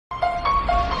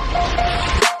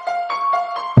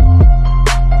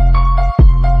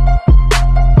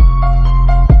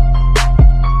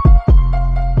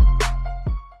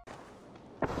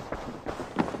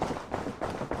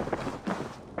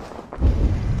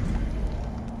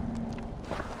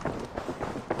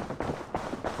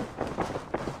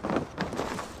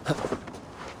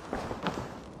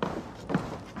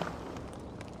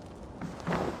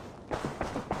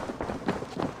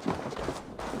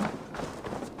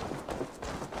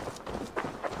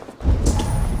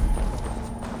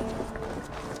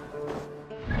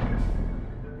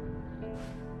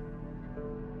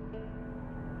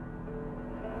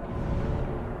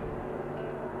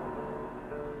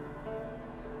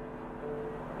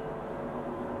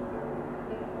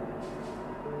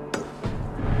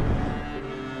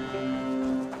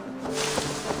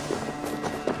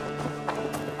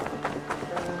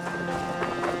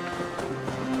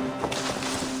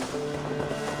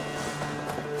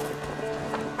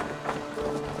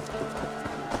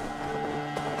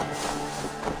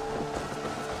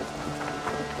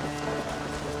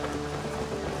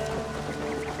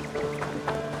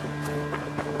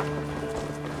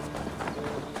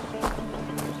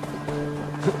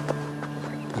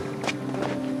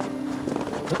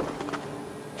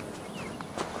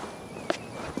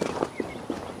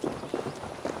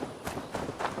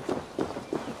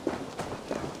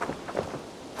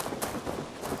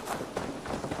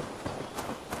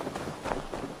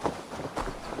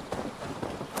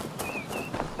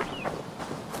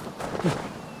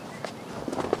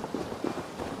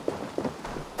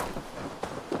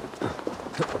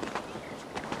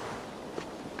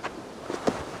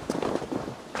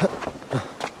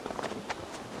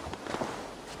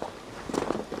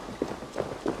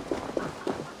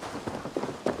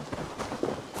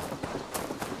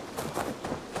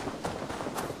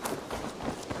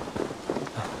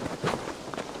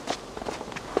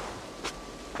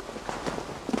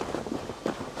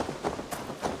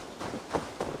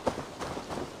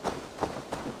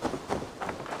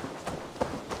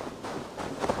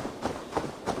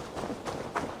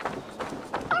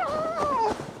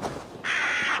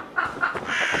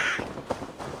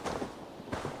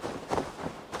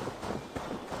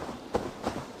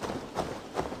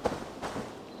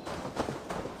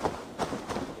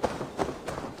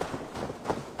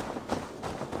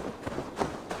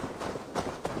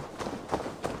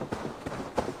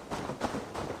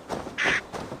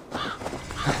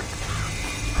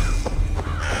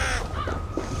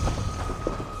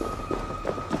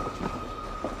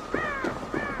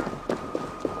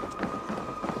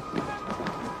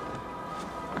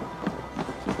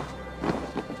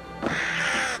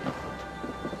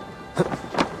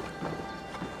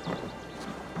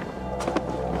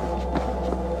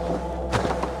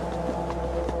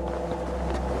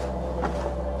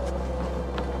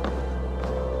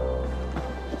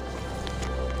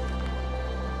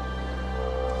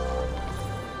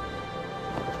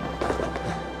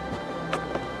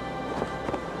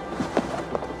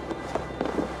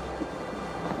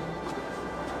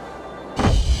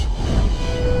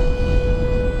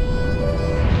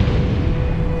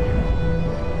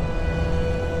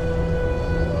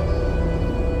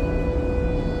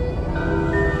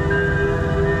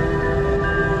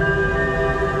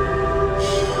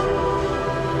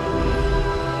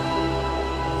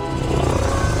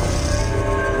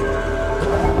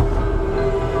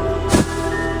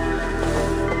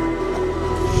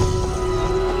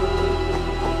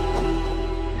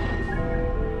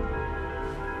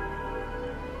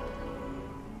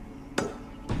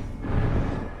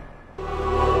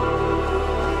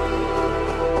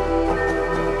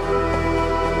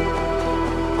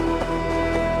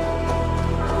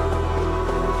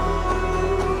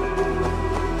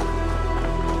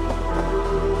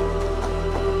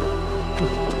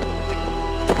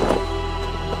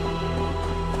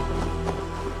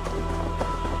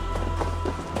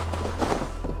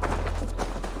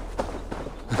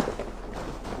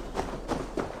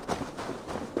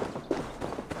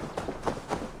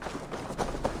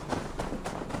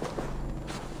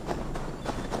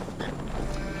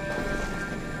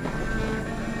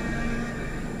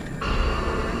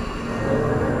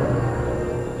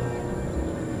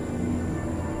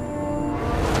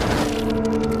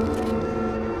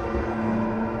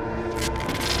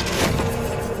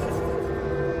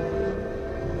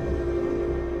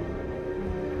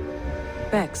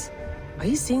HyperX. Are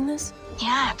you seeing this?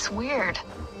 Yeah, it's weird.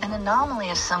 An anomaly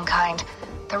of some kind.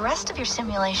 The rest of your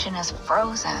simulation is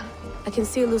frozen. I can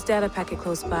see a loose data packet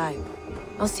close by.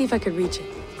 I'll see if I could reach it.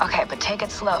 Okay, but take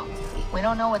it slow. We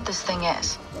don't know what this thing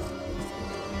is.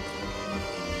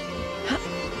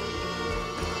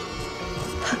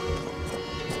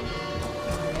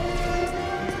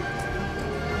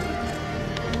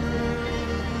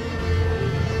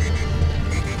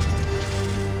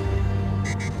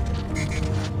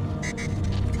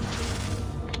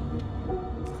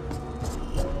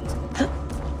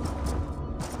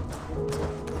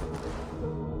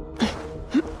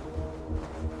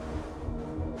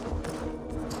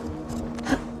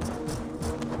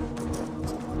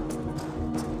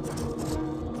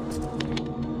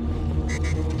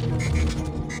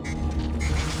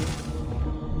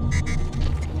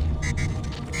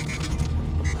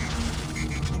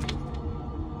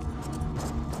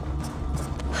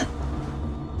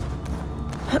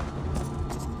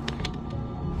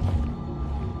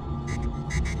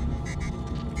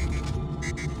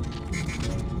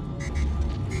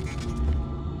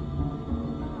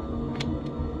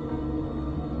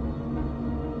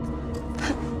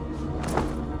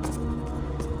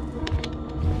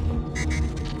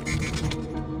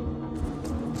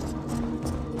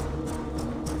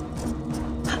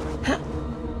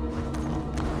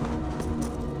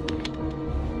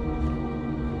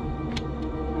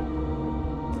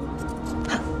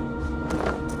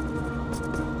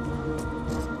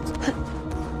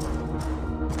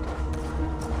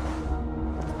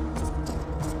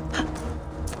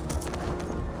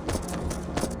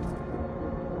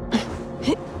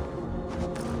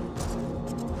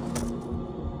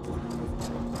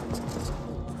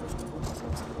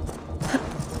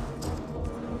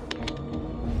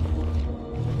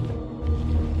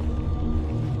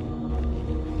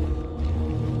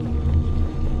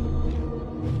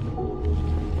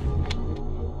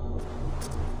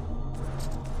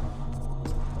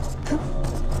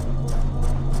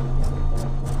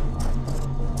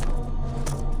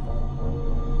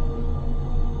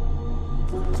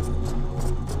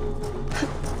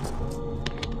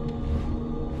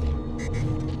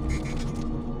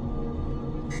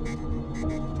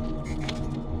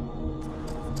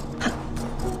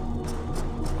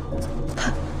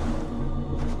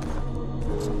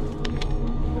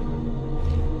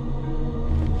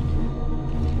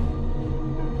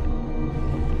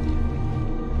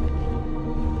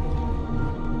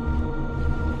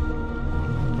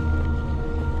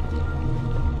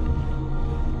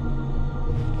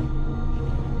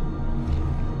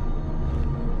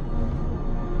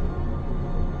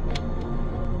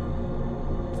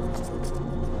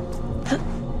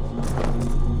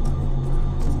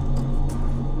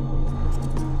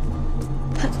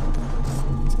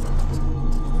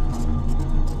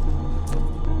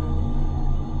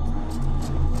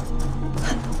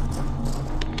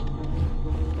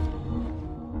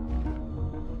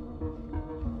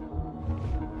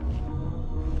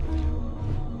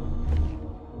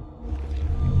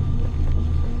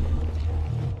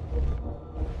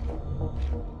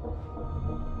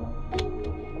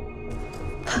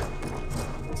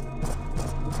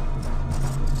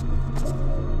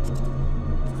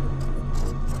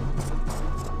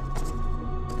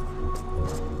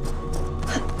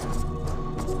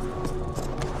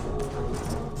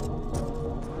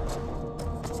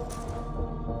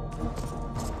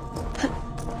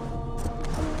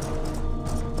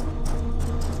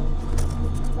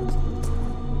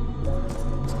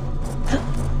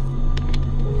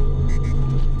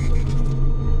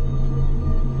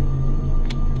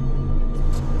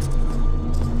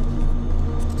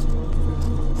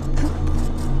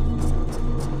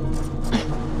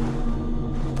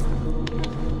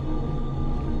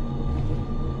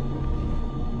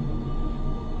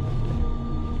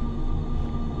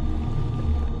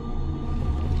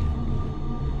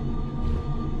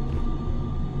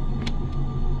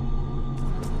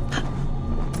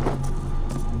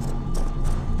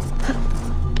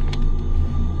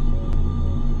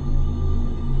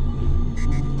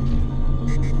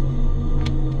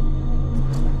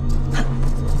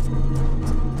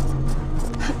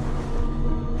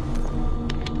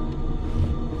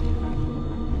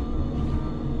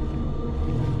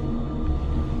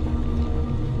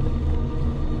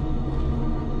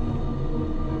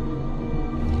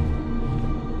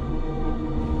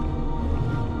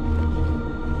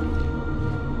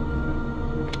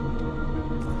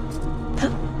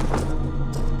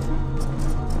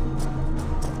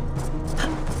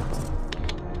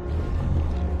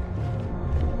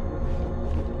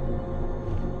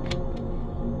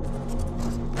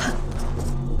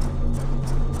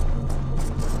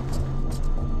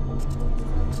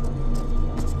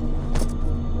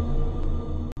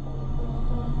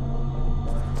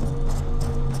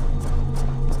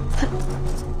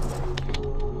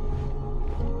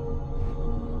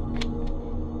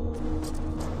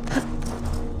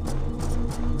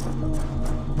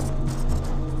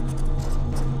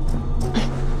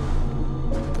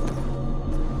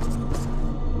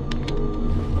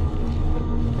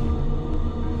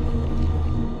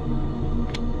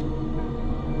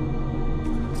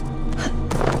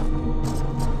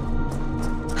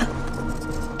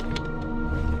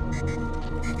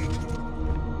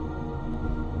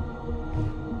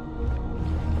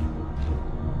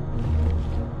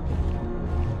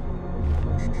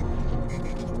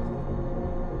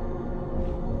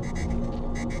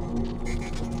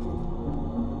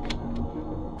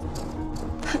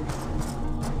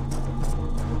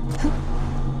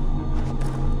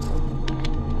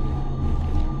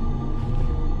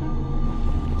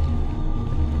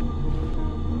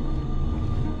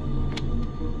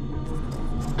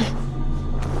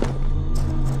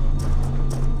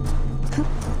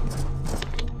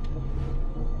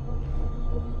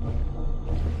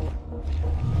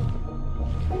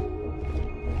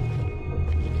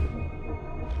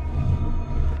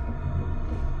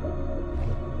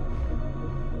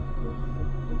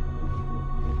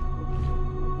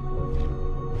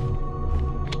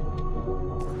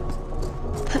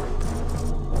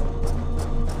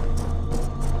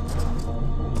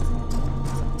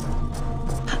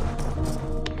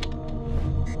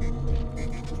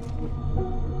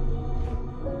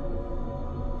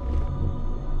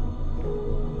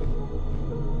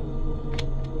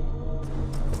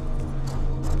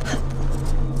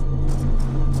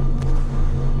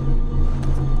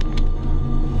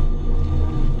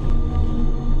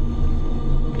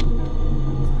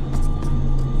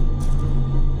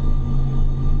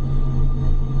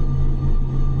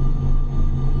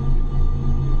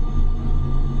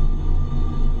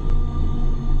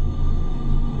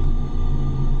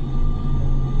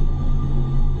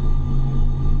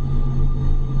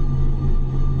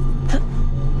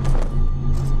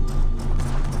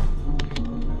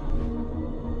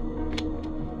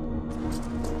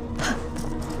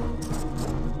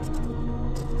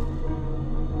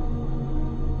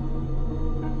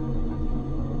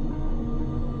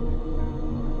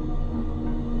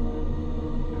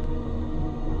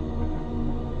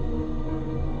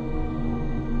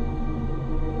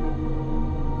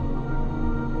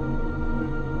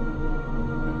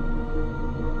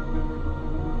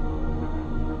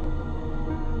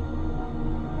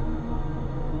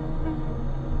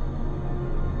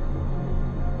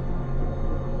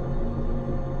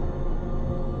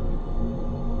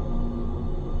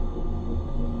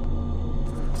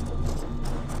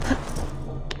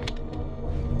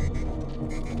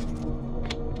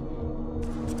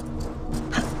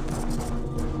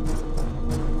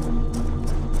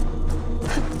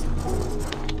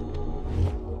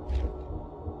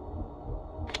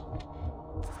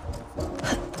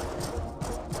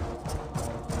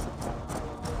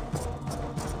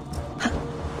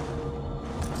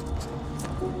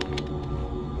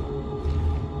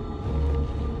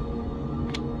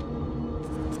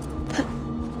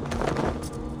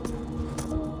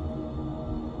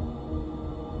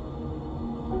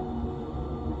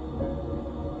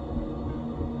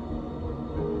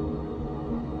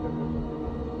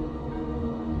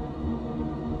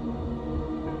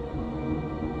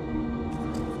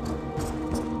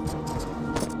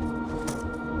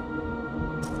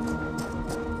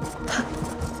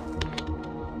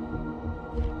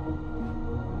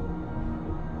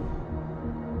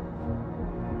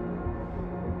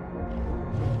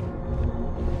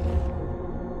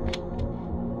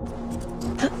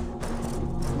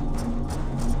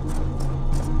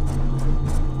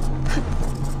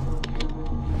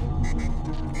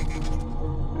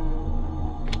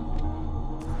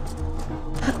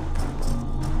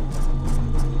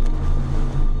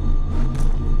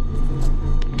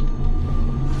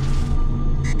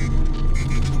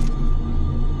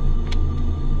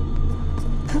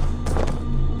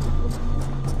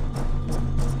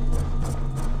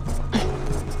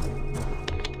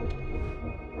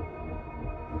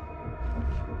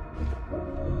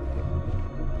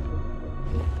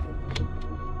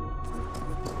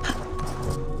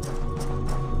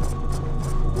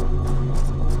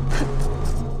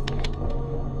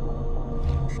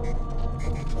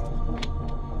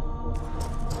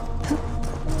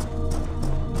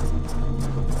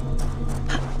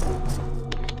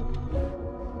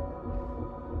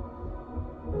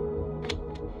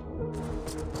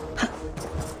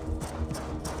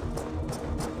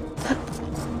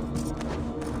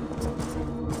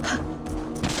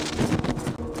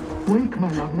 Wake,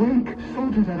 my love, wake!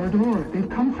 Soldiers at our door. They've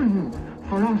come for you.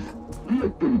 For us.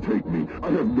 Let them take me.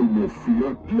 I have no more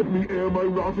fear. Let me air my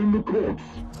wrath in the courts.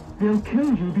 They'll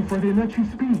kill you before they let you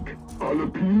speak. I'll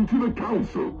appeal to the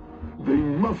council. They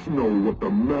must know what the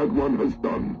Mad One has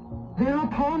done. They're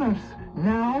upon us.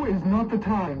 Now is not the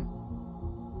time.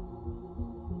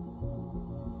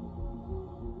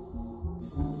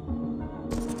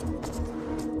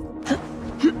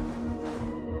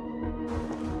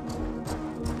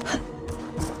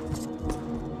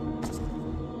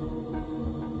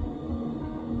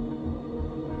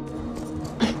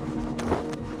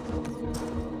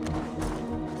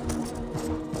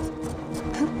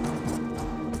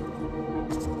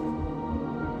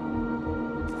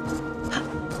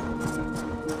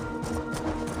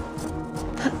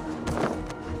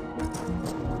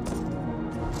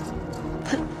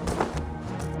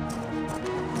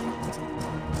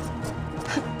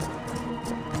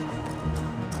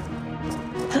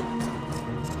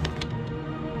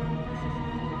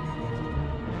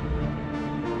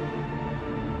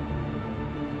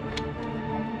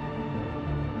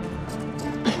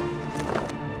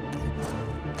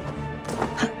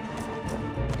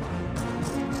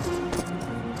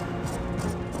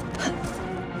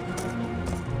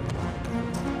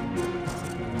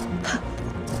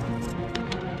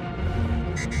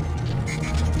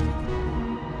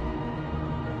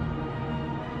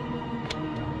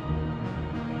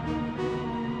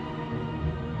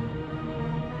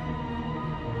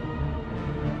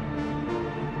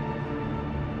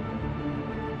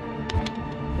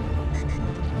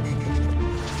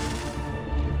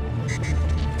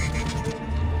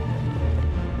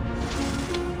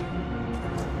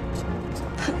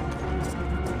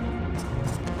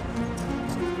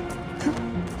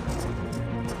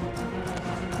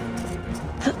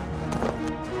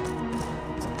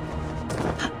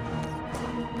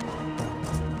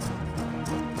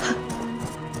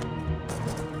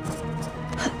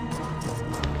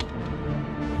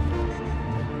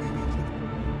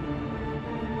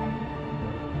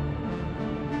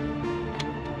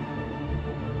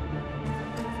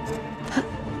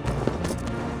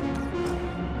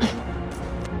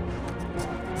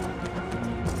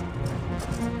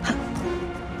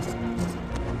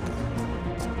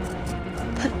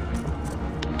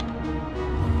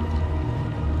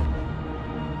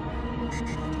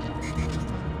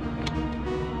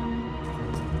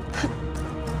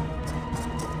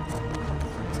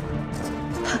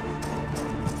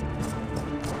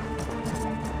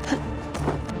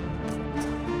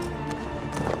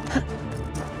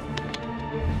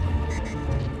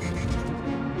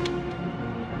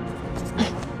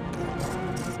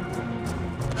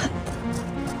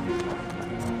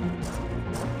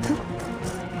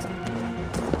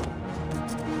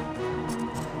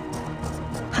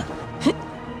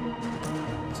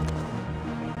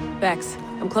 Vex,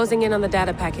 I'm closing in on the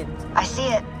data packet. I see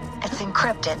it. It's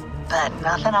encrypted, but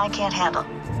nothing I can't handle.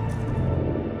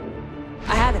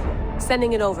 I have it.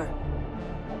 Sending it over.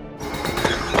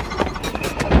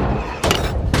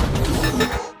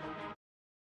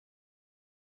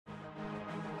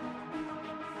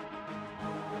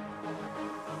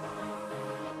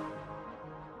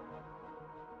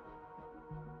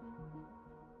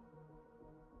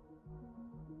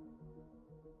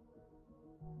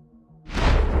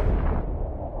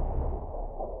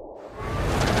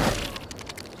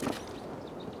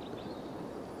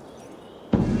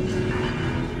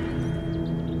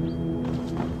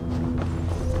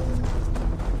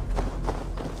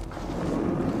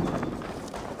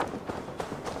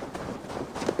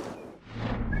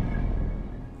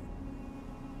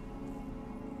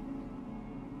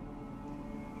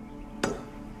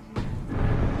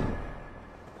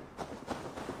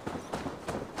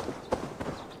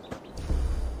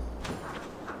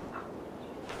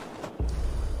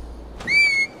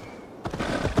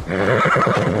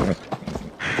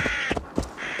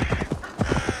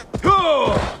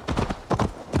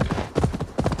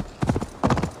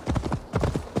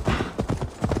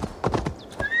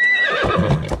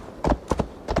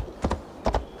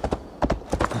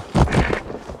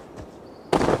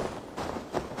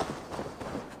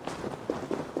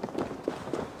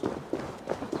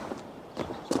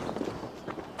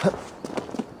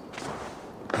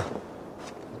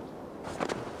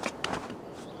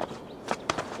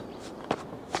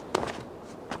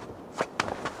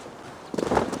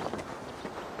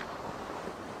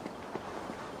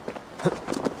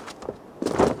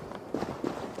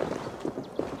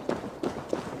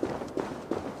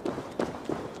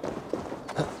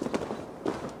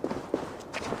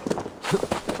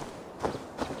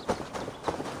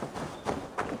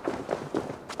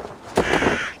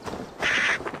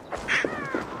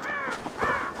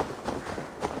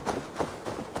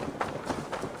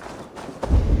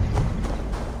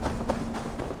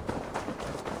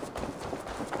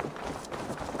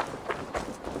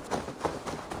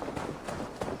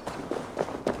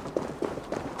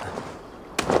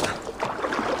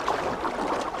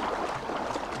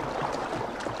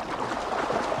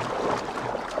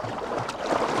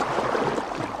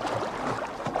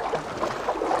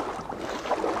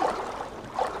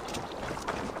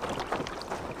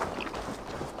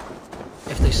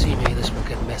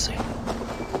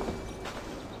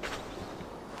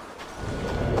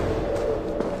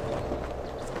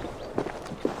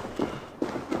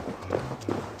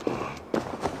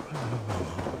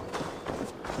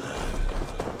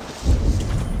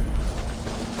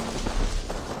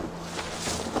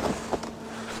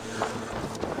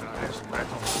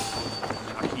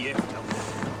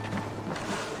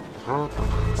 The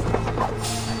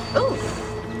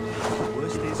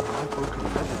worst is, I've broken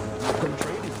leather. I've been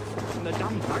trading. And the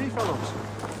damn marry fellows.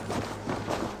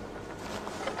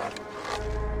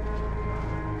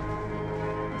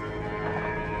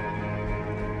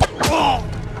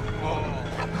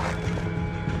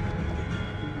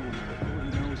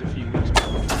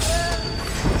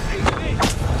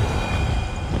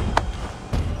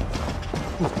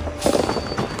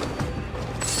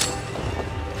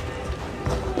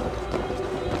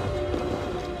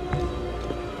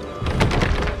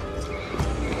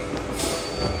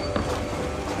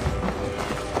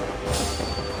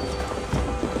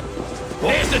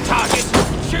 Here's the target!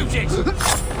 Shoot it!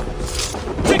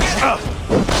 Together!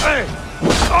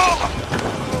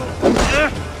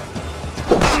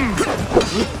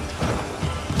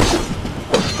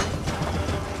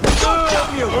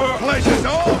 Pleasure's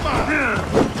over!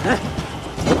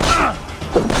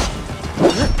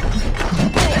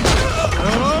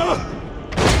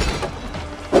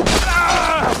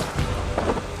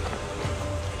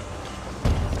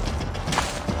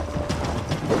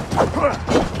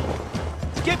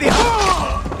 Get the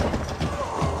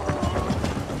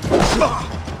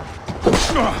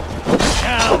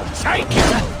hell! Take it!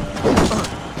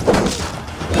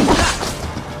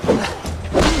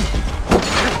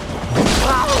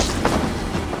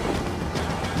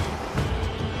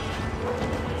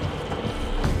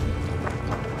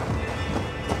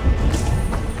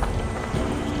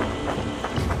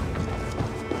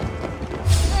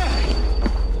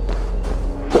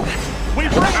 We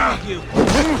bring you!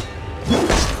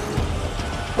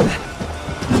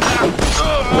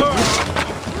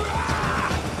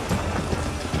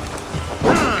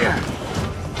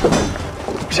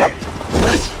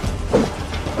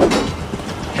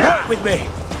 Work with me.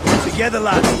 Together,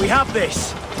 lads. We have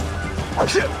this.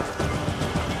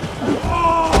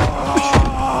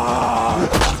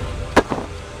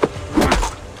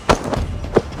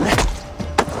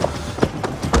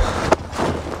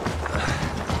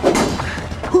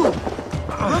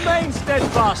 Remain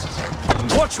steadfast.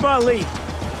 Watch my lead.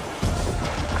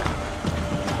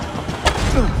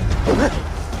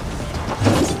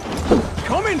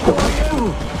 Coming for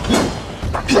you.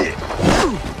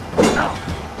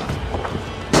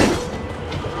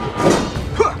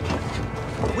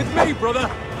 With me, brother.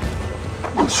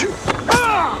 I'll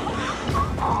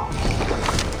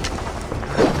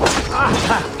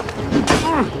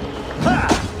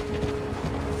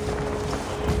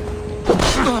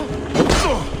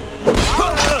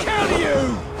kill you.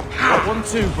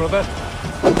 1-2, brother.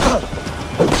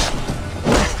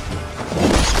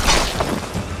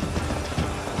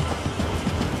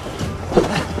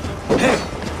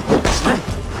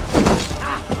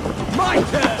 My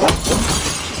turn!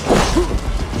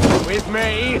 With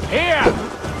me, here!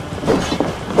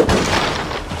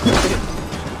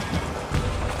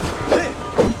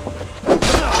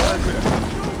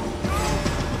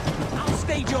 I'll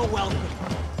stage your welcome.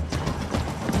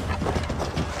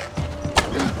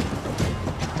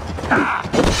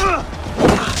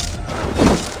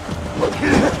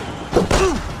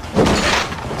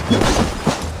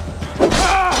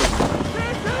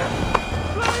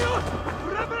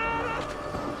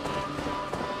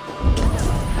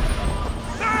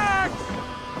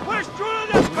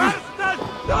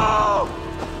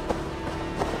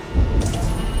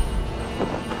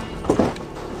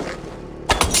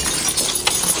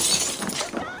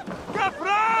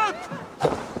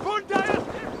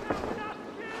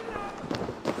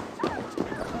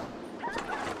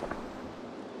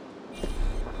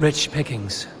 Rich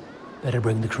pickings. Better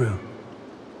bring the crew.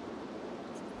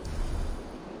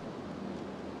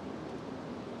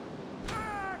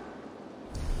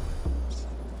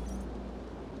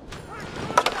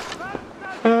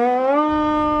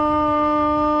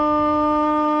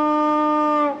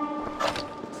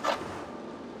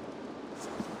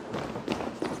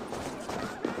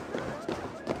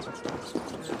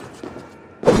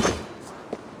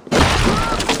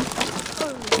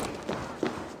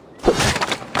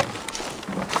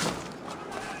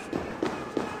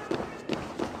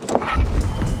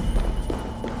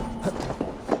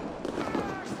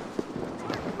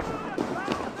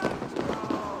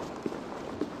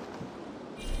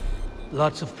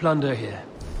 Lots of plunder here.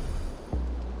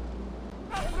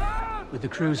 With the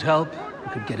crew's help,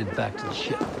 we could get it back to the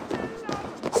ship.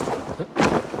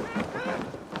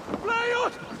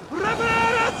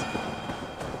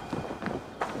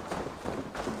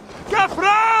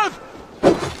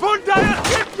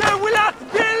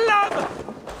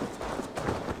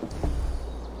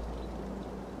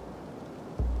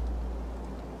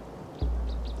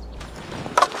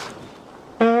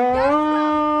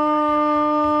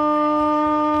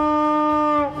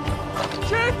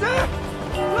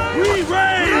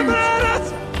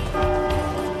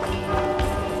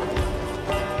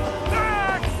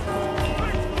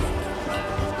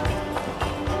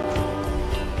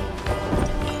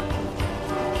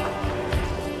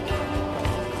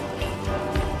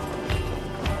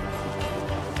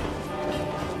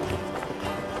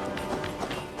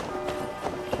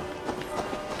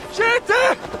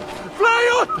 Te! Fly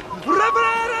ut!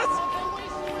 Revereres!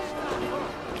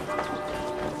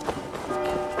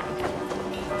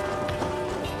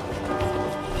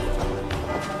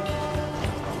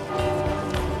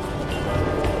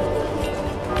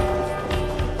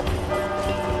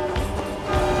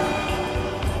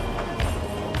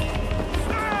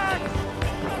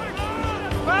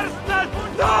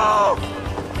 No!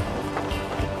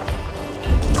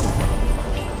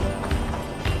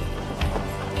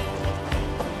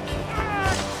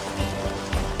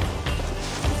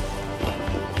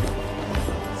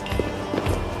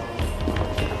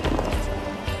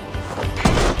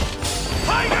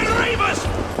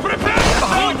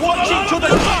 Watching to the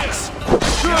docks!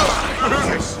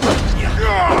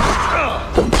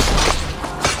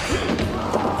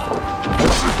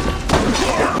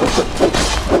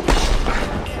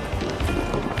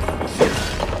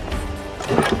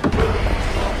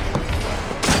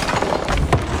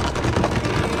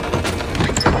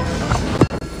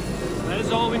 That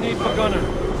is all we need for Gunner.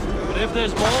 But if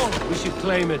there's more, we should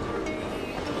claim it.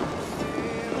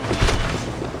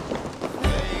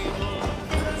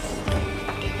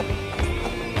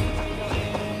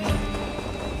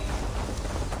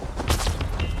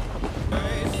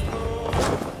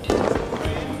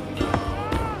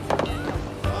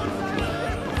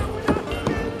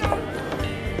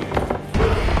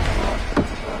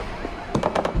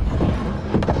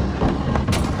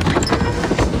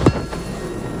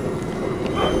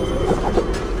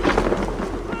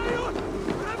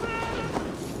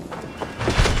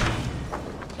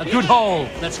 A good haul.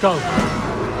 Let's go.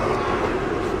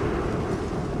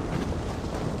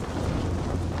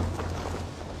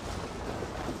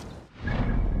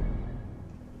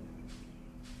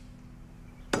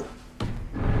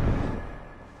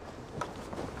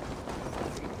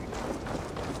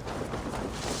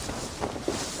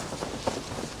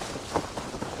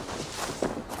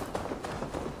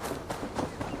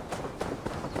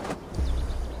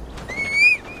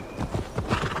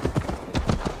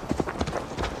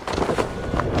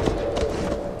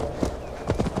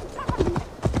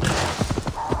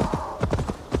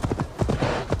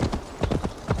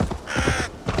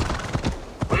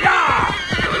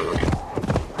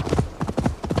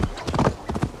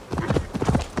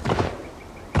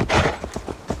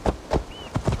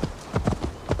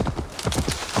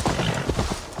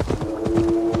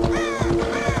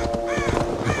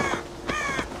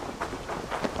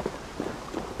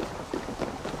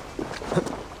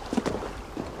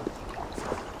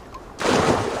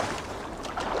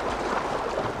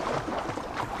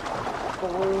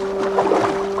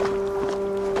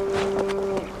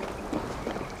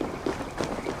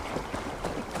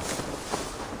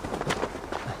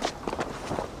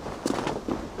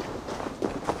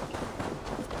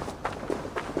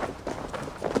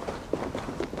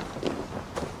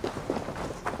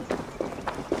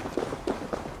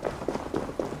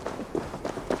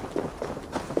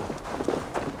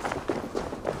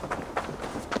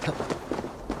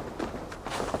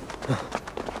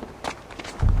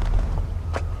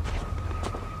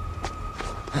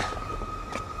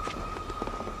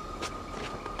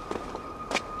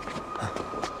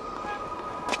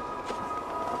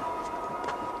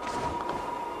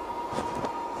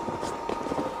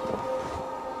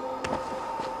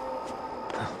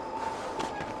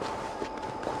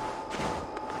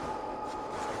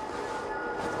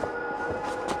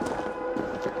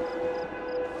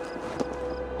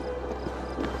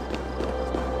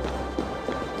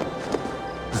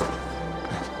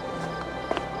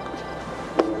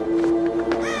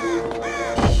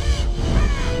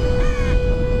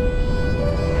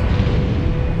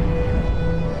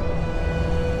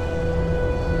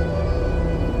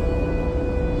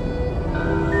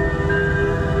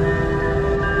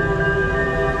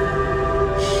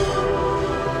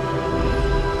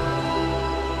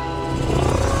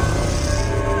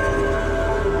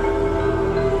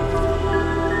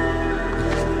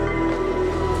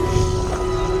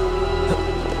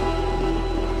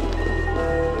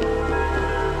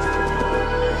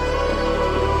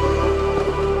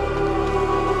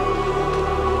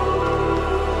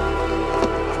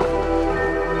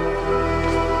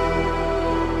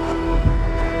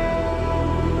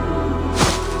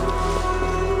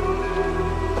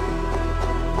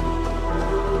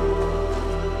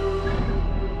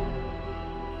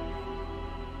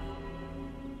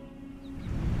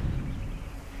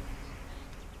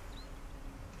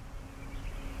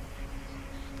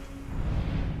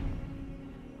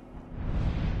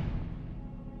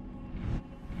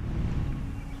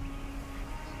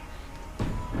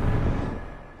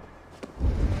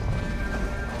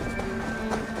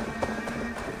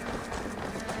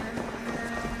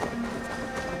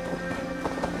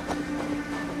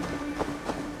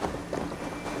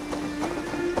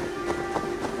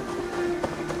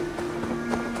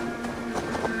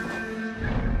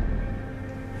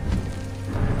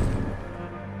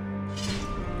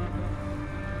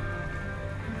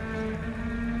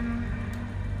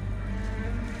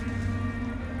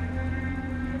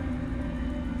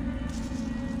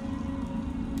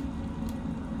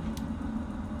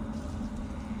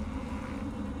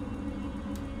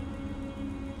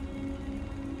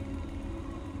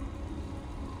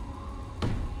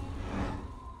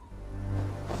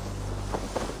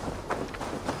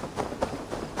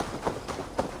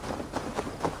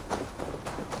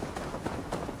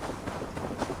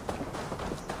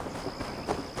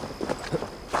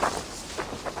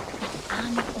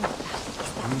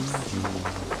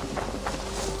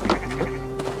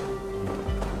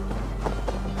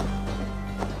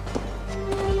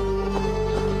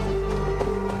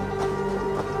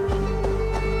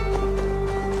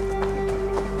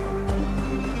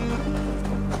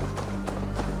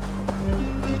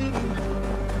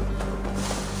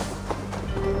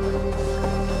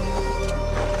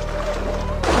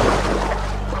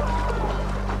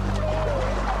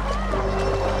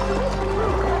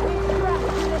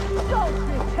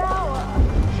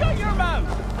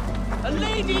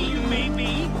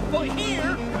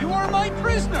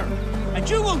 prisoner, and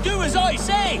you will do as I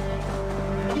say.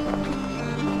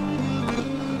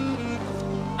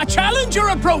 A challenger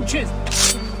approaches!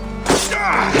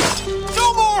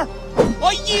 No more!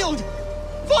 I yield!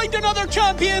 Find another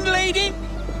champion, lady!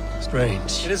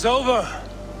 Strange. It is over.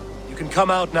 You can come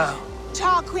out now.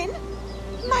 Tarquin?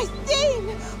 My Thane!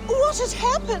 What has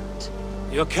happened?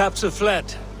 Your caps have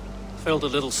fled. Felt a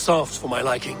little soft for my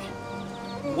liking.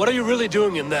 What are you really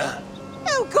doing in there?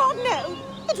 Oh God, no!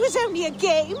 It was only a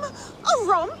game, a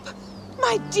romp.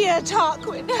 My dear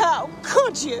Tarquin, how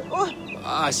could you?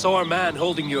 I saw a man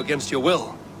holding you against your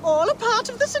will. All a part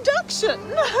of the seduction.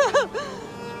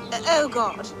 Oh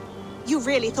God, you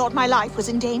really thought my life was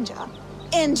in danger.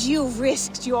 And you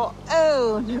risked your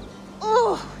own.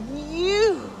 Oh,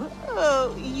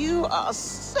 you are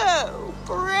so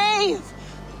brave.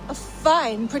 A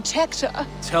fine protector.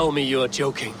 Tell me you're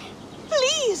joking.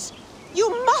 Please,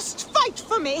 you must fight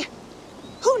for me.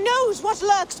 Who knows what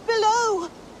lurks below?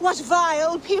 What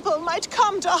vile people might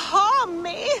come to harm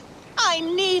me? I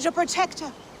need a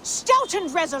protector, stout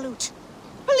and resolute.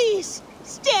 Please,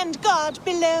 stand guard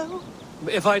below.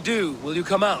 If I do, will you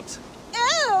come out?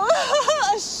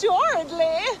 Oh,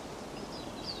 assuredly.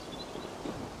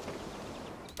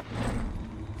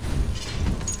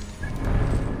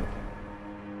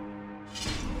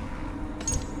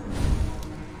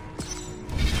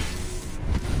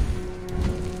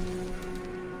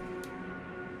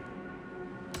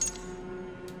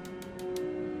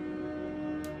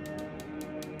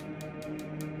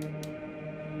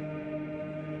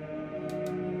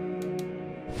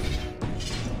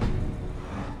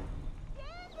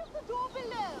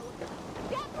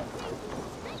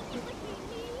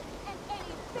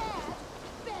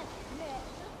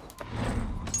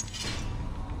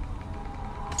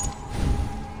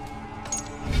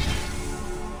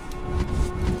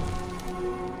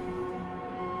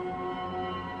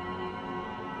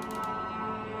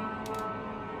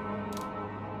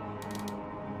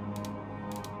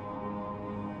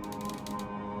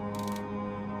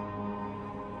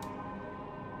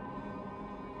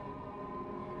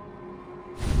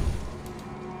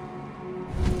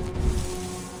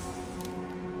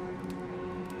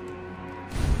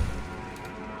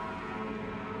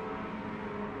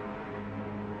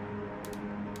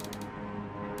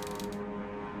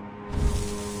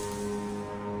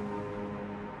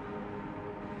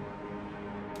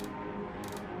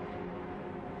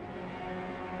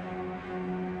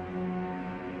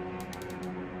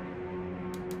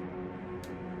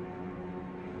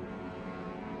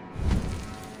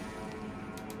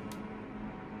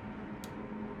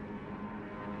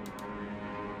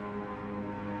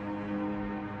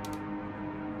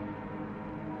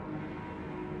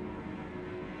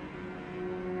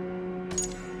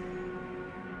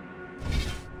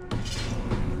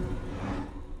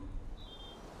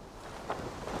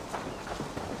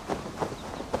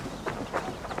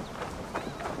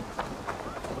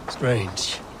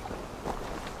 Strange.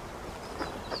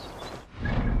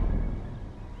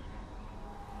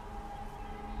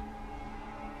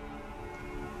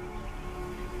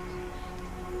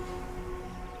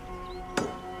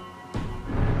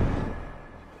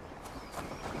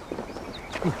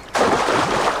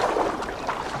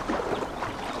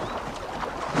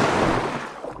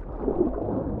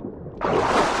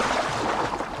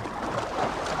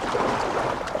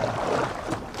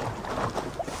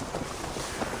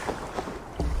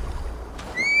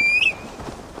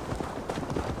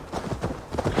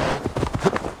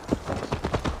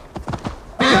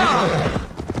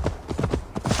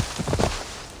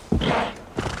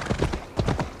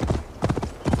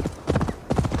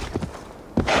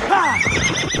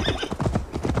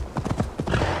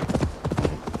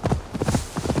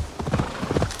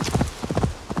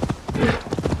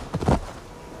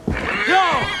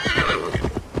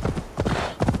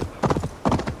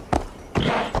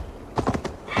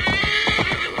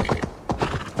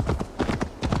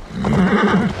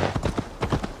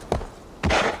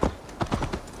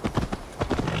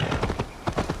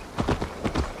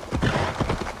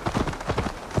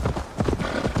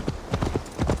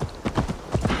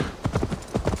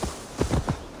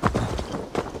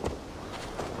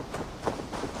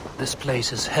 This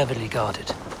place is heavily guarded.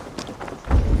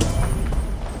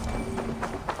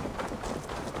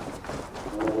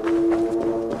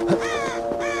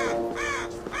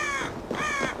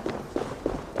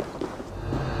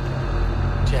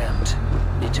 Jammed.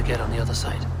 Need to get on the other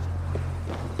side.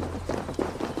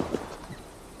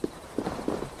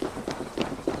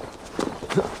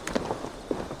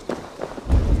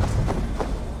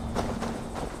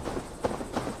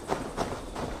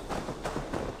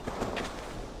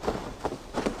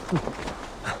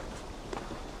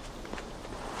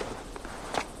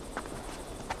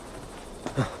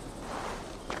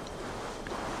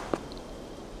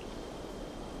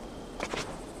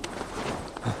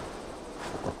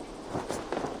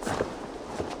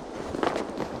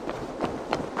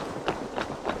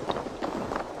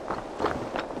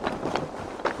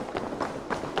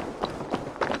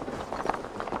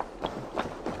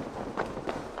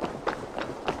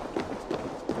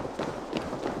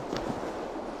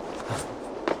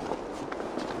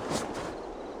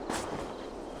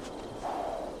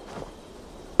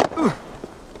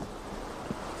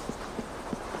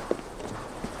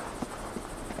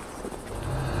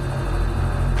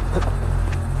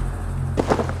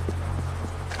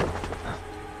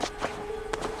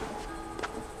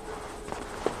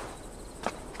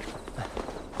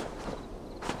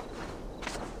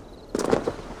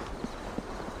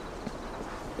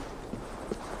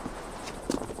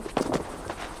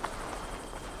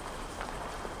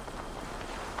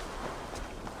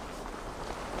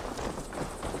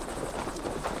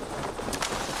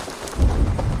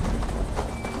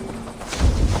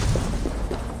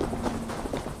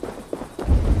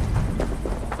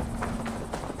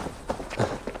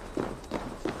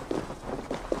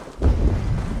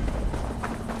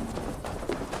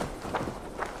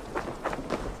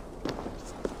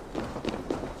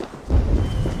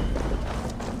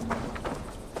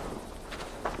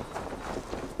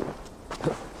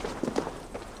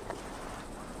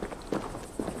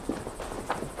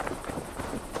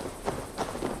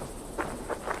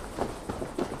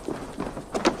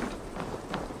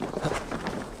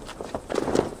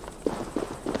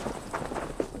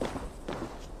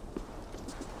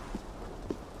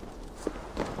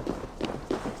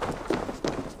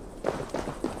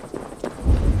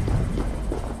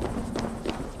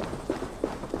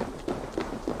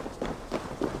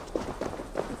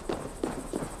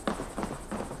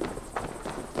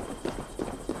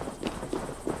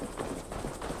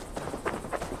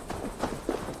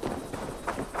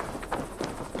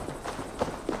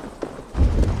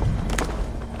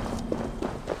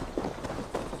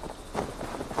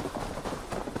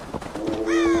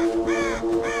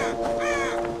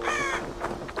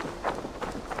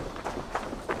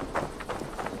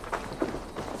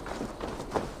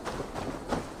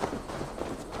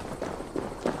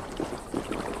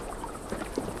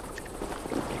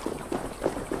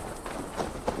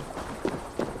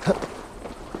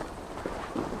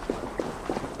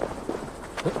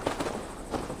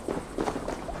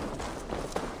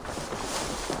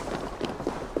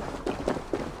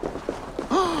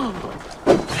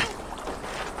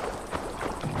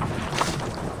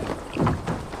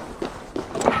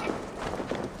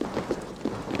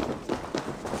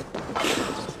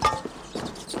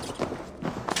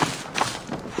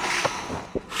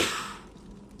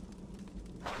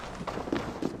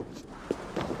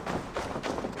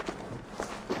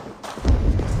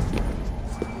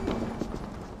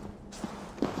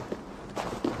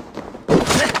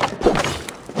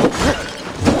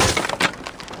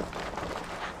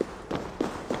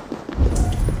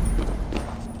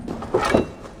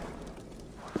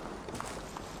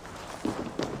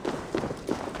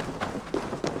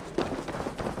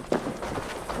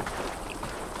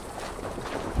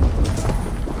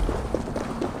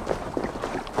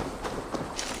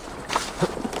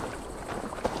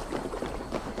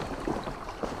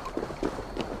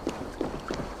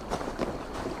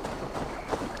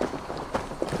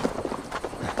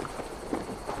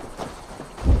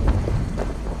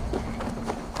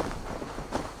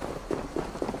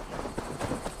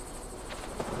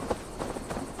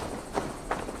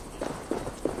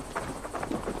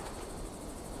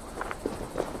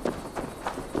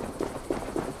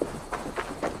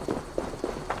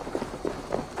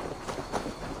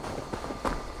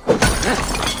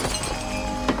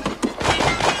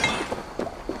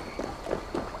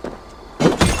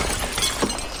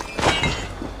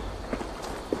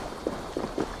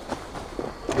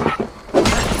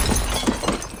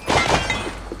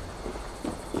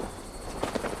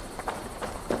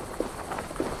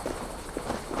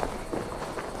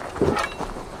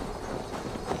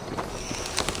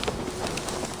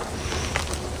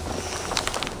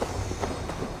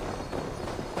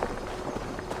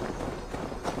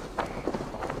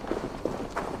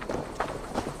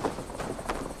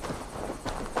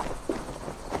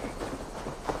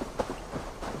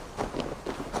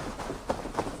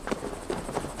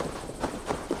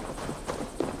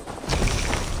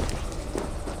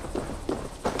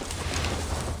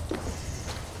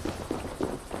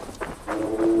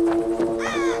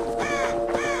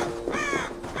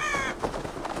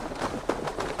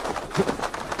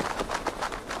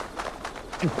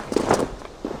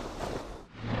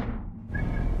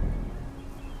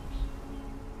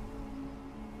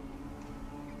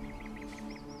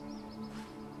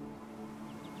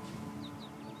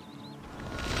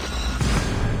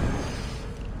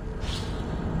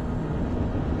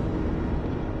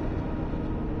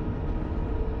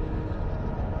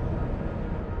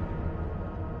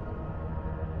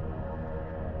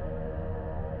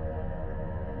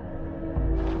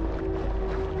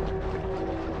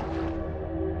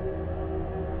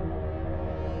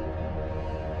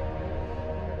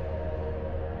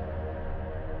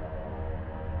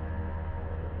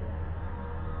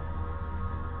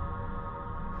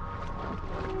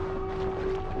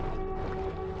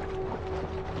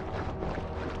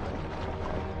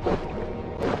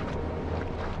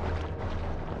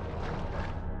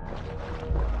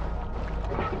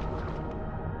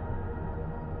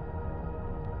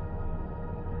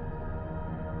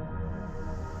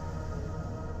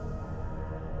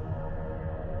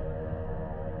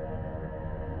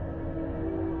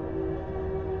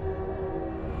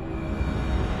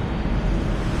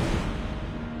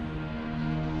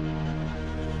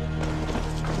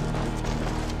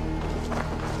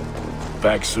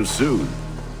 Back so soon,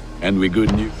 and with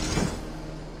good news.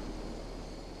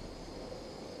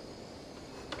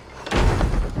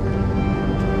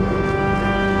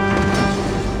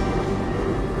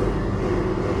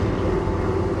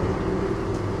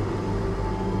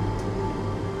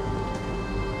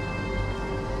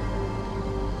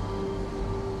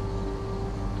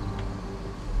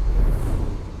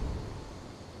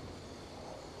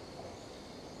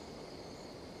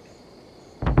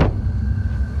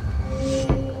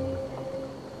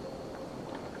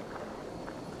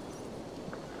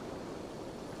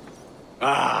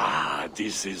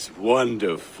 This is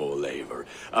wonderful, Eivor.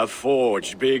 A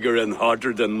forge bigger and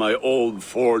hotter than my old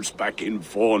forge back in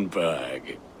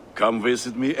Fornberg. Come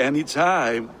visit me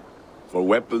anytime. For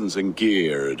weapons and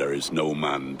gear, there is no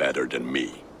man better than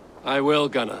me. I will,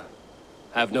 Gunnar.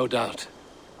 Have no doubt.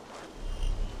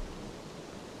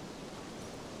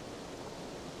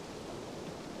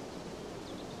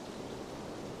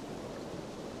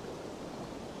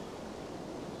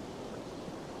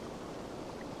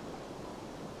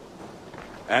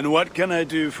 And what can I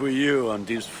do for you on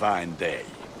this fine day?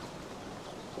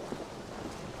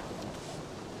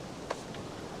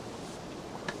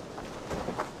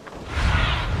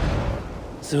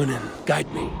 Sunan, guide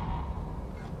me.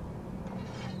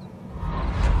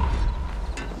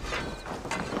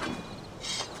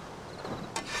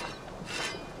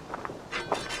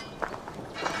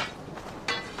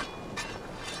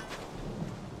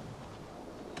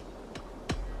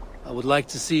 I would like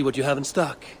to see what you have in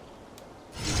stock.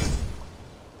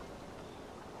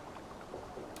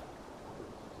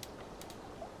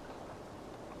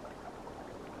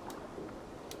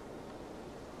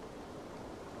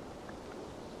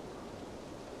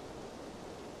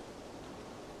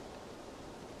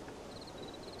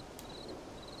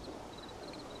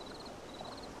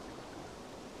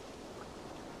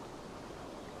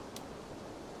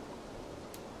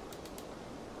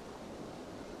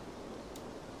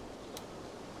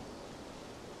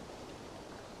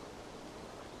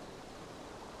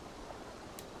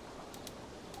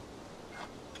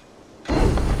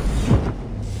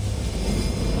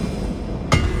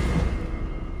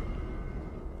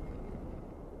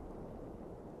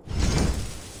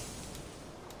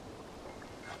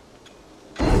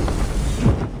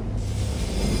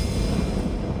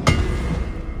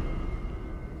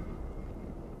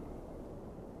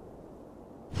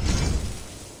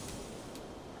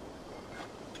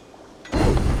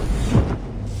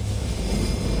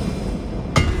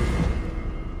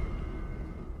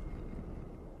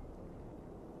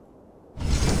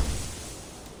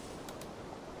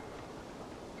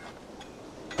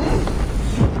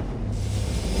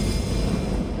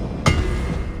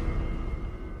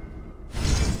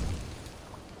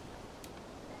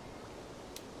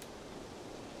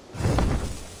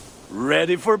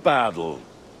 Ready for battle.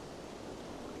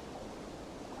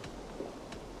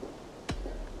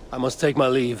 I must take my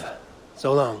leave.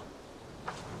 So long.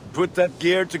 Put that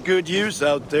gear to good use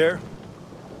out there.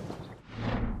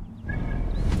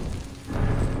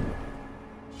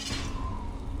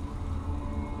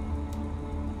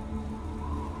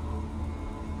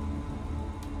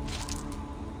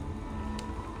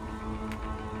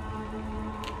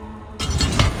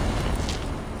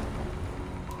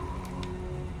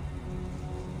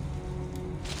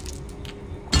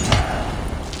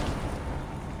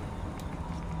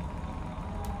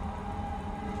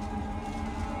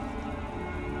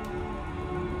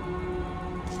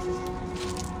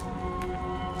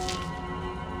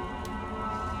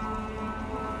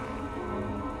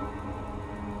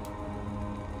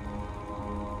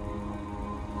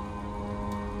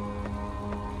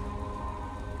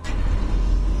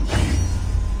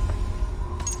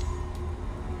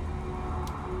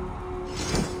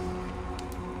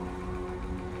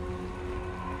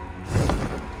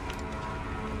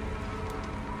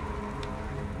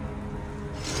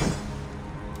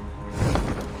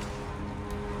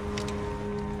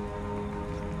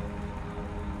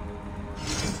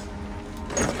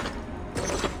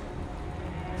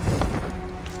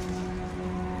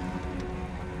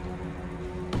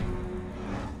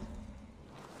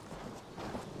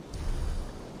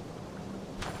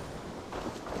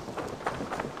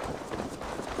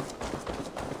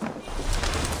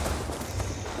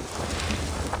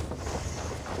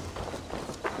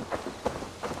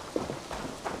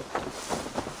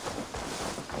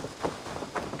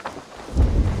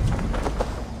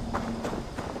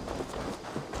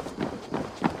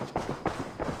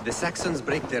 The Saxons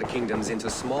break their kingdoms into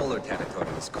smaller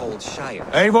territories called shires.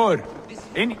 Eivor!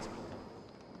 In...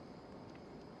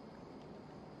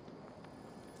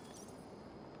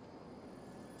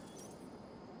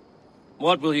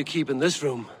 What will you keep in this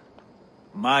room?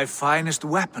 My finest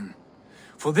weapon.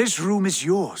 For this room is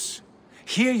yours.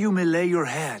 Here you may lay your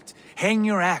head, hang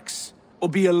your axe, or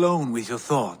be alone with your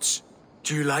thoughts.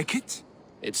 Do you like it?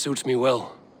 It suits me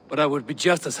well, but I would be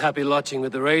just as happy lodging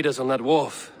with the raiders on that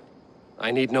wharf. I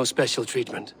need no special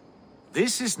treatment.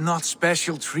 This is not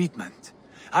special treatment.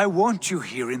 I want you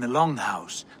here in the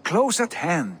Longhouse, close at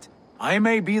hand. I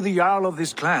may be the Jarl of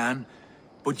this clan,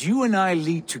 but you and I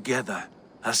lead together,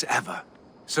 as ever.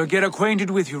 So get acquainted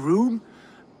with your room,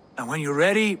 and when you're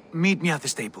ready, meet me at the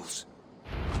stables.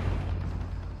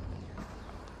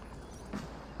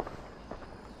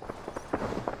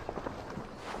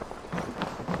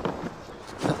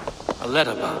 A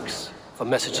letterbox for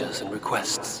messages and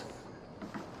requests.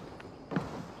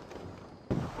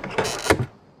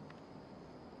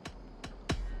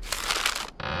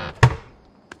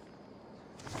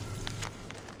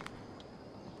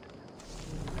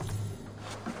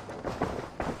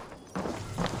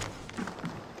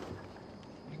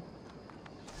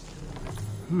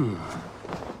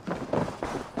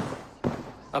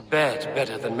 A bed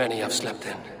better than many I've slept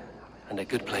in, and a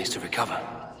good place to recover.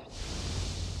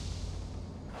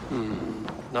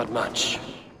 Not much,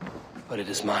 but it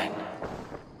is mine.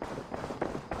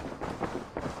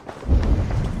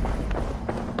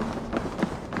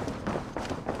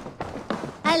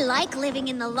 I like living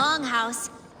in the Longhouse.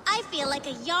 I feel like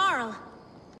a Jarl.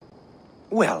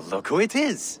 Well, look who it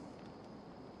is.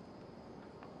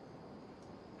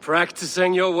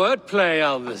 Practicing your wordplay,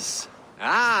 Albus.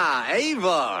 Ah,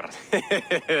 Eivor!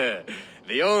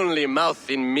 The only mouth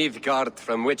in Midgard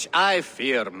from which I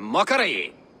fear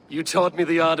mockery. You taught me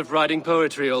the art of writing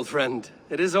poetry, old friend.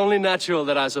 It is only natural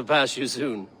that I surpass you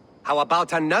soon. How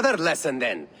about another lesson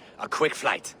then? A quick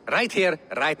flight. Right here,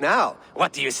 right now.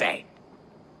 What do you say?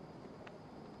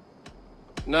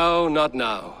 No, not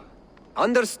now.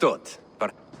 Understood.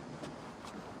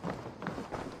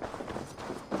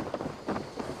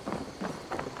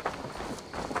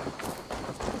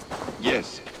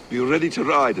 Yes, be ready to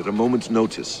ride at a moment's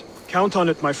notice. Count on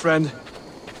it, my friend.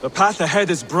 The path ahead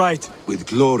is bright. With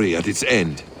glory at its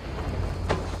end.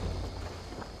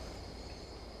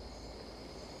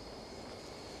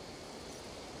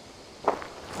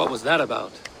 What was that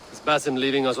about? Is Basim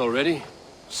leaving us already?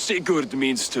 Sigurd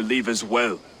means to leave as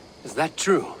well. Is that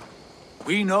true?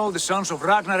 We know the sons of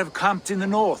Ragnar have camped in the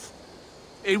north.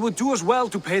 It would do us well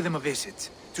to pay them a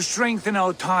visit, to strengthen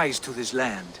our ties to this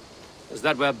land. Is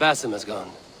that where Basim has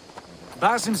gone?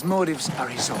 Basim's motives are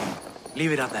his own.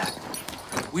 Leave it at that.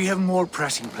 We have more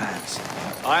pressing plans.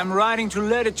 I'm riding to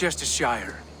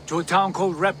Leicestershire, to a town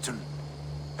called Repton.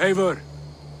 Eivor,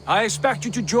 I expect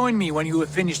you to join me when you have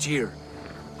finished here.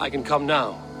 I can come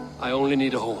now. I only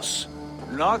need a horse.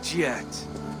 Not yet.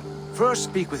 First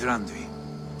speak with Randvi.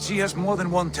 She has more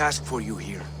than one task for you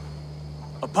here.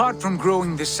 Apart from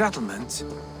growing this settlement,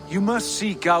 you must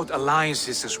seek out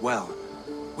alliances as well.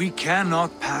 We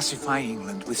cannot pacify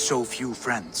England with so few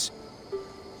friends.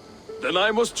 Then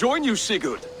I must join you,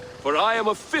 Sigurd, for I am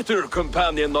a fitter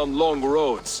companion on long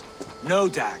roads. No,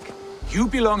 Dag. You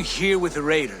belong here with the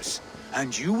raiders,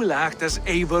 and you will act as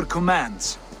Eivor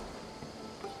commands.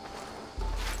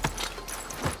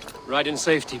 Ride in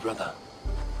safety, brother.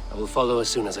 I will follow as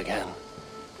soon as I can.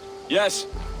 Yes,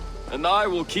 and I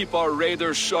will keep our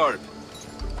raiders sharp.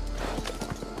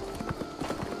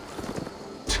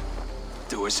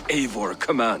 Do as Eivor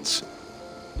commands.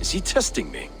 Is he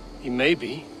testing me? He may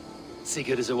be.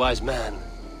 Sigurd is a wise man.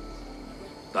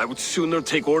 I would sooner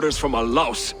take orders from a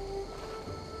louse.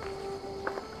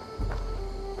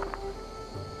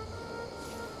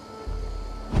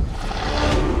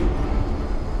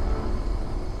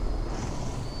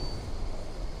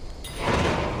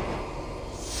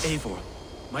 Eivor,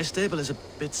 my stable is a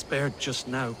bit spared just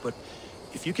now, but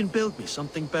if you can build me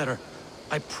something better,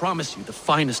 I promise you the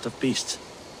finest of beasts.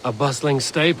 A bustling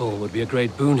stable would be a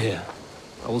great boon here.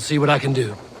 I will see what I can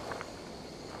do.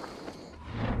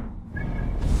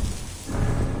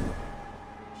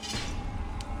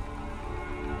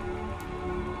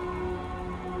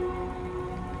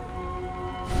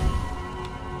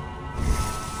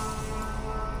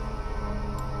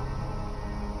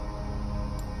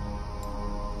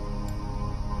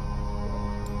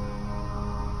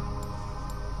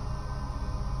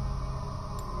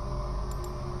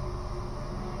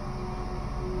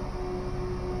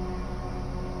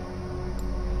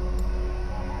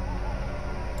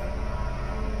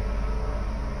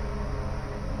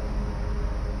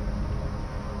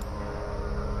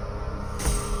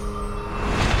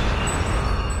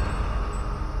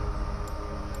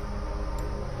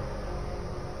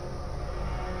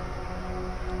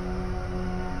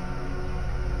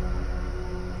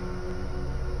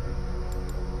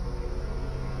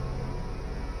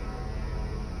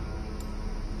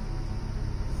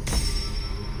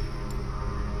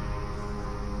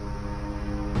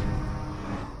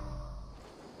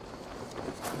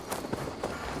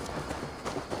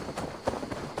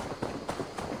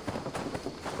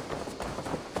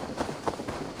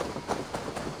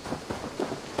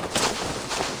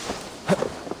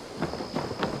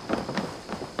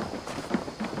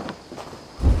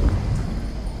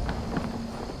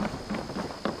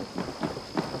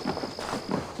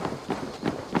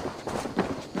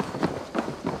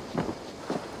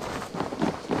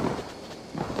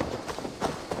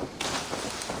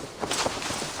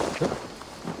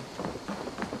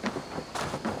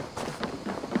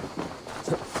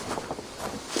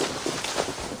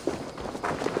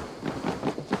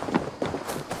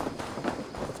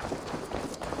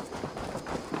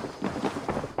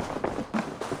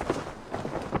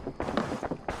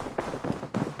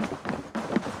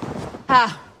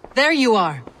 Ah, there you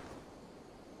are.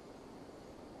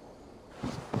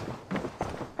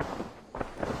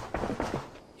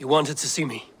 You wanted to see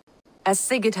me? As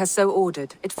Sigurd has so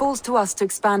ordered, it falls to us to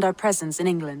expand our presence in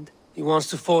England. He wants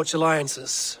to forge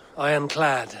alliances,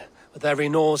 ironclad, with every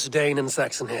Norse, Dane and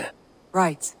Saxon here.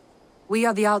 Right. We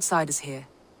are the outsiders here.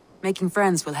 Making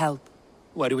friends will help.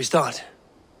 Where do we start?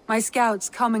 My scouts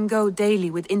come and go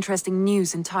daily with interesting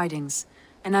news and tidings,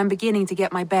 and I'm beginning to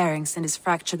get my bearings in this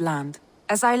fractured land.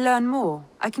 As I learn more,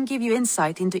 I can give you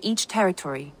insight into each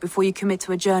territory before you commit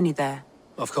to a journey there.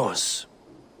 Of course.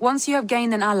 Once you have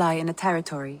gained an ally in a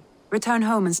territory, return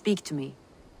home and speak to me.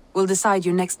 We'll decide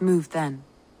your next move then.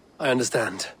 I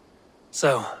understand.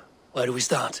 So, where do we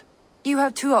start? You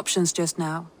have two options just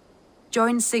now.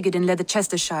 Join Sigurd in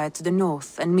Leicestershire to the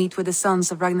north and meet with the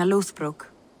sons of Ragnar Lothbrok,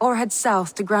 or head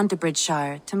south to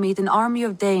Grantebridgeshire to meet an army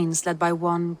of Danes led by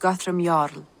one Guthrum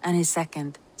Jarl and his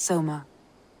second, Soma.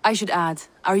 I should add,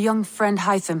 our young friend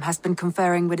Hytham has been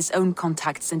conferring with his own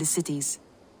contacts in the cities.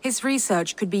 His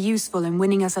research could be useful in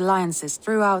winning us alliances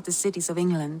throughout the cities of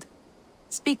England.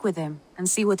 Speak with him and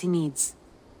see what he needs.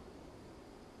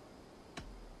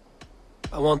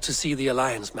 I want to see the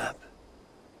alliance map.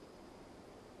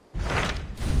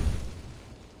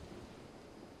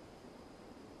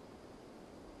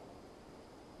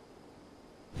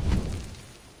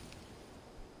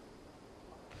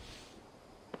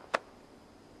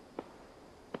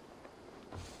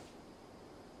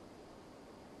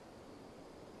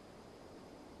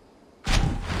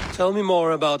 Tell me more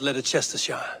about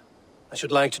Leicestershire. I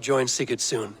should like to join Sigurd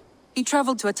soon. He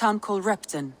traveled to a town called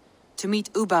Repton to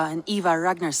meet Ubba and Eivor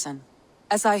Ragnarsson.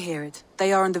 As I hear it,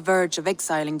 they are on the verge of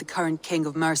exiling the current king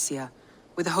of Mercia,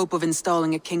 with the hope of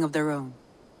installing a king of their own.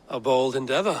 A bold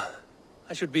endeavor.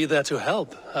 I should be there to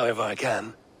help, however I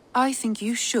can. I think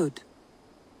you should.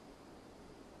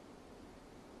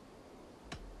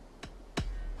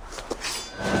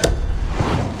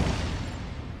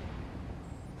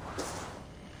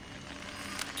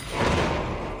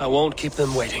 I won't keep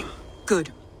them waiting.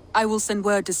 Good. I will send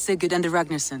word to Sigurd and the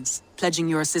Ragnarssons, pledging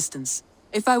your assistance.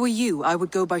 If I were you, I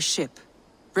would go by ship.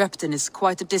 Repton is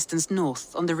quite a distance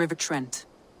north on the River Trent.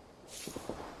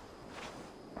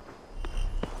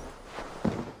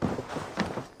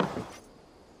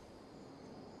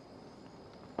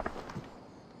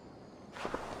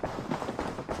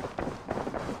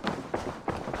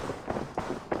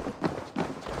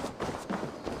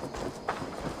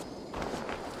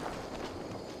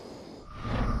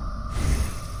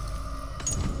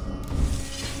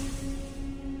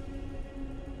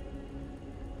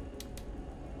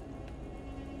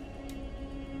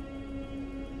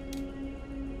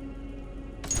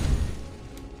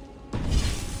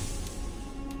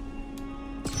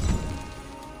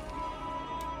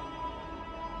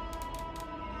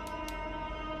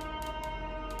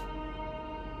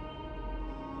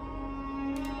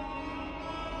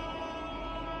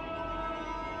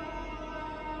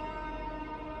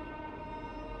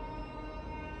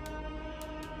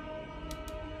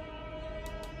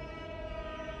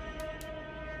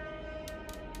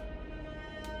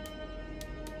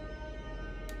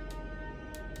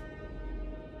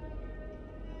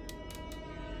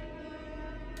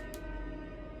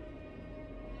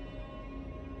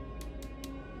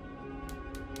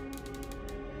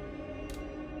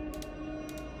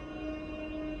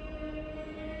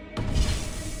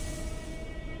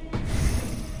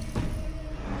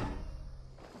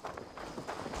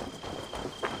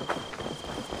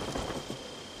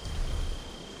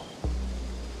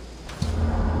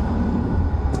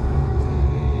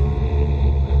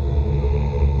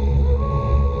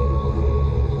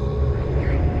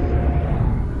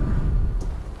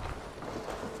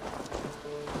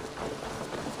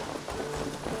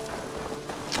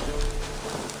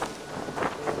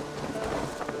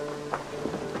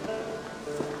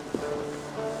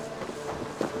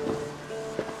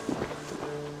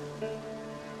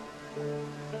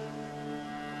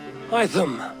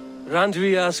 Hytham,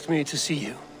 Randvi asked me to see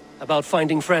you, about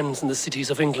finding friends in the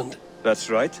cities of England. That's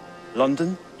right.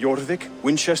 London, Jorvik,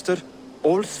 Winchester,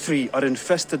 all three are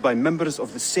infested by members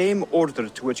of the same order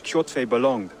to which Kjotve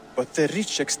belonged. But their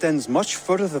reach extends much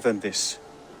further than this.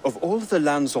 Of all the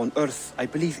lands on Earth, I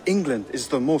believe England is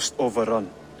the most overrun.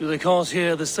 Do they cause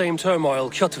here the same turmoil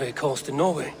Kjotve caused in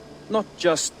Norway? Not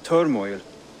just turmoil.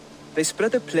 They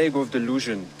spread a plague of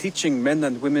delusion, teaching men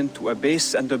and women to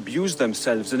abase and abuse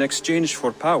themselves in exchange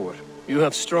for power. You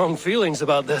have strong feelings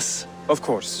about this. Of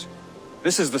course.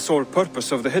 This is the sole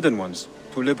purpose of the Hidden Ones,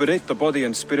 to liberate the body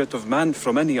and spirit of man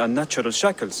from any unnatural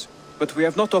shackles. But we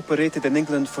have not operated in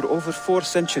England for over 4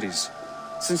 centuries.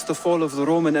 Since the fall of the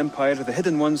Roman Empire, the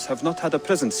Hidden Ones have not had a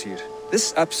presence here.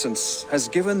 This absence has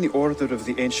given the Order of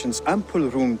the Ancients ample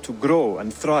room to grow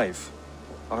and thrive.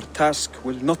 Our task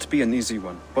will not be an easy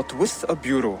one, but with a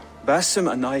bureau,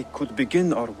 Basim and I could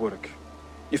begin our work.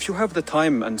 If you have the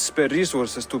time and spare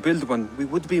resources to build one, we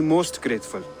would be most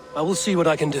grateful. I will see what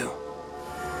I can do.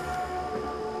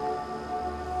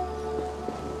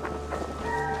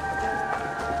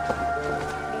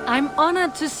 I'm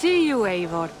honored to see you,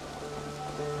 Eivor.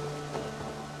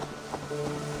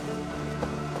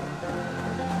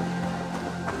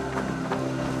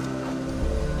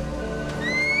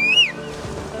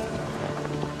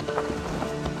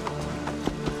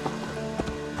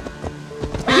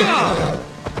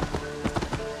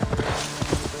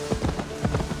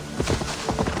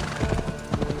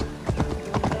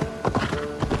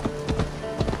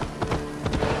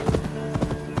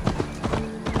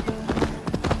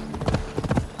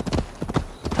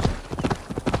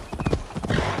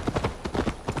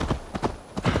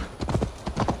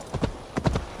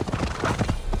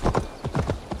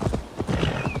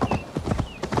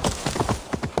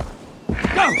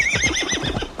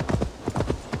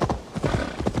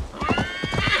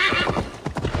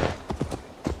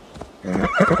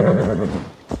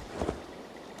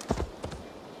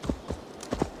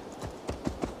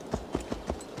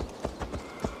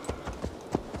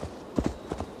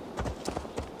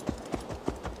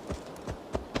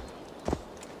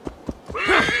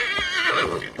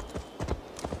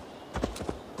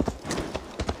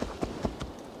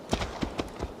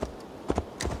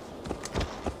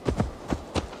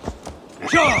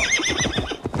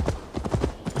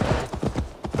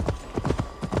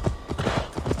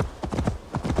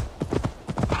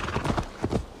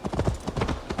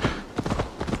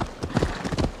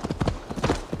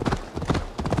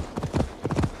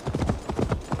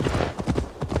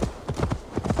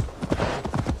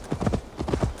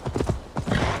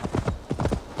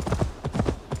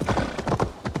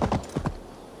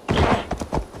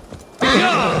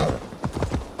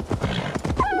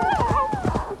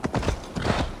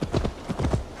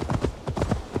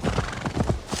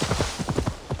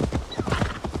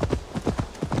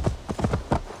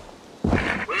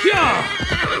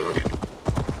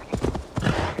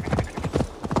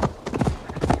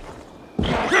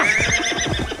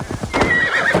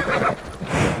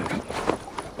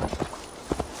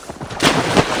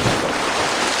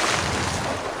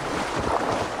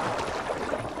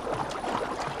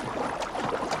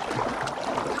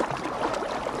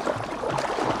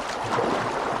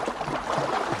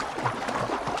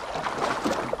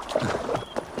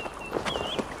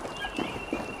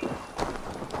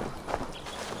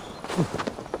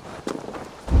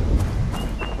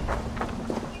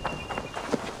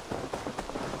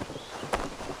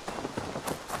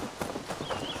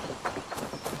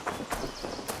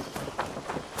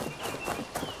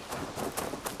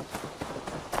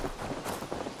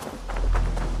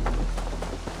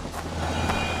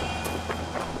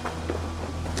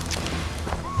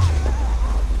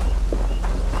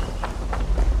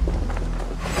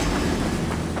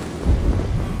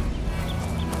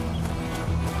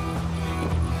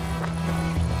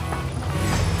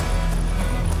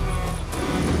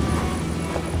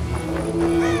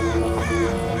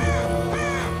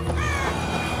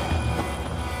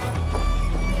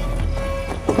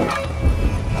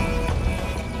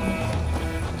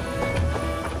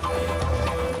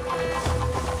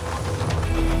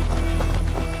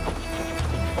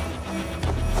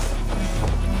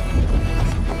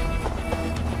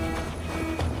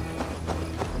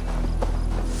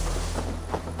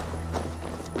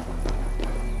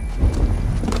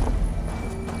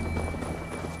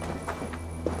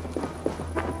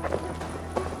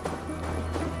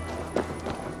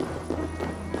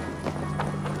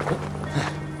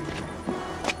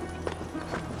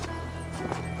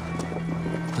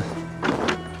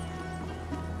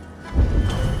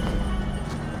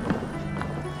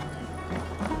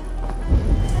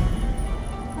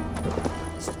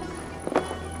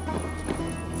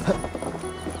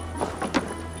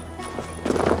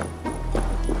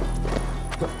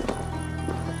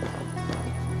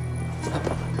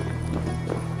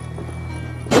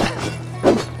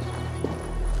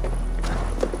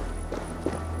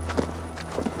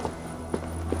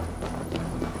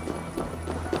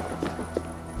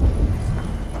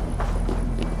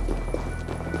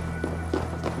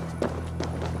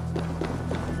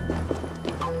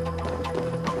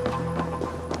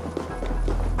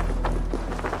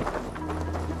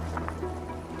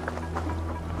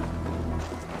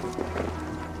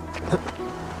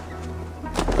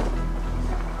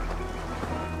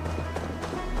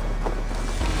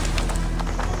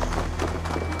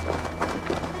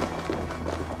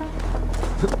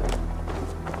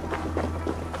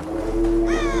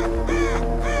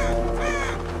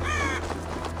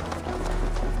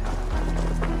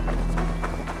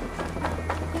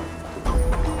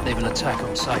 They've an attack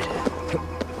on sight.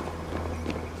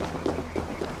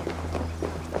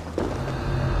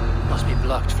 Must be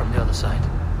blocked from the other side.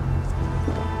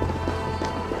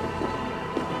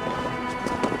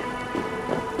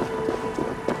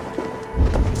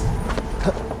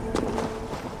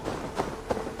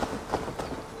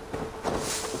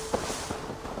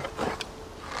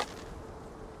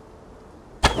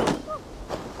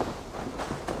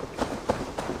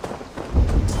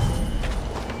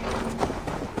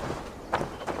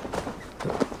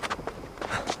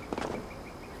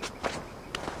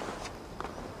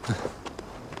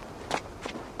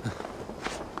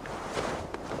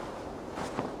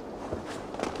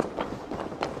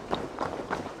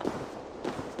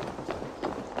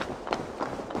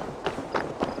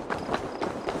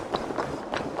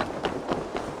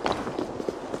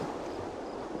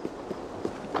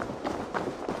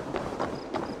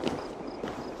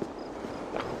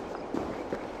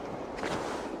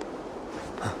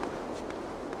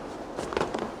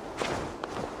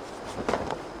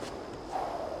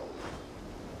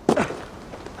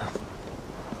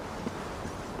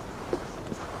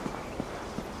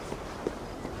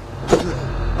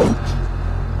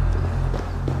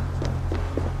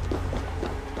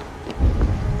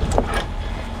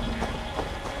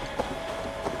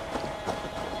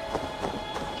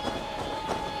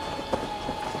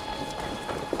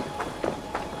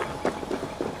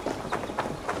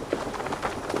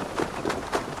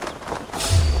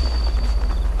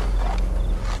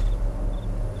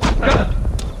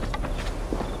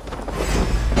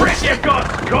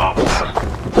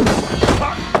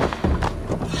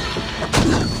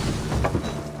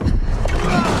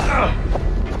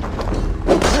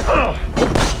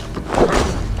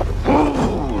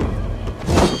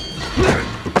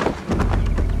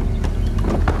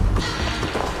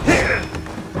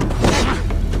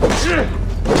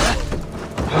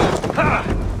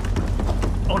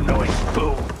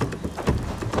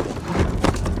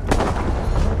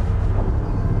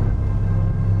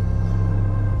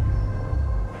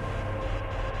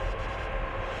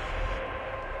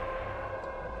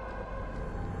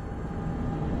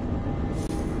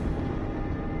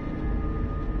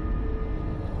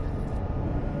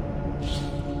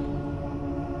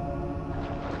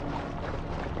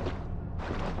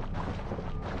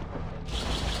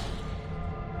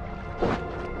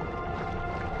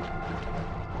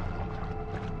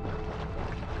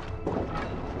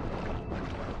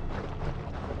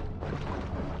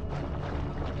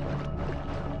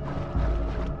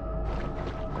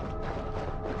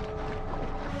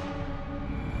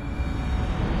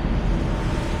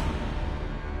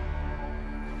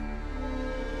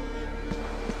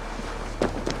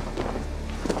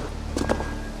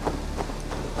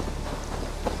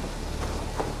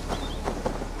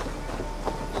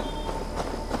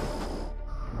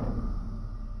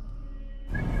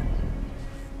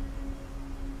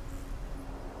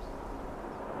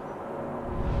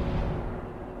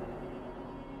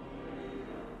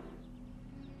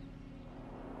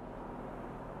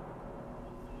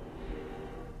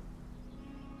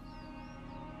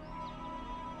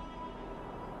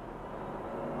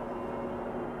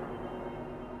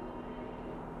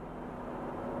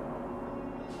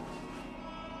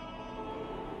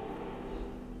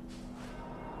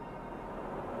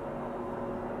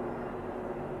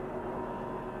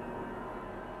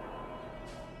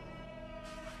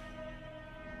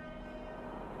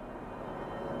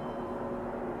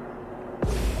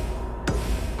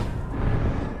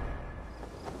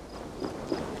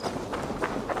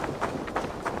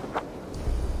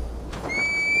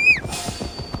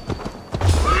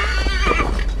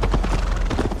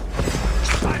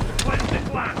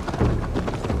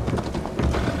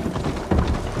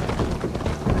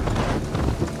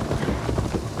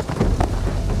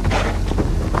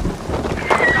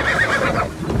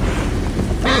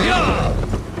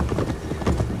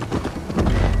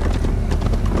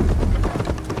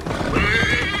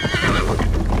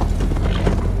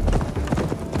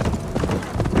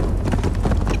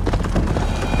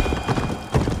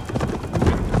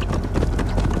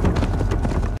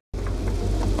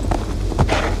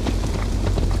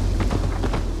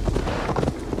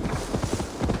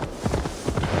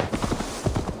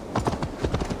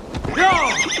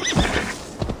 Yeah!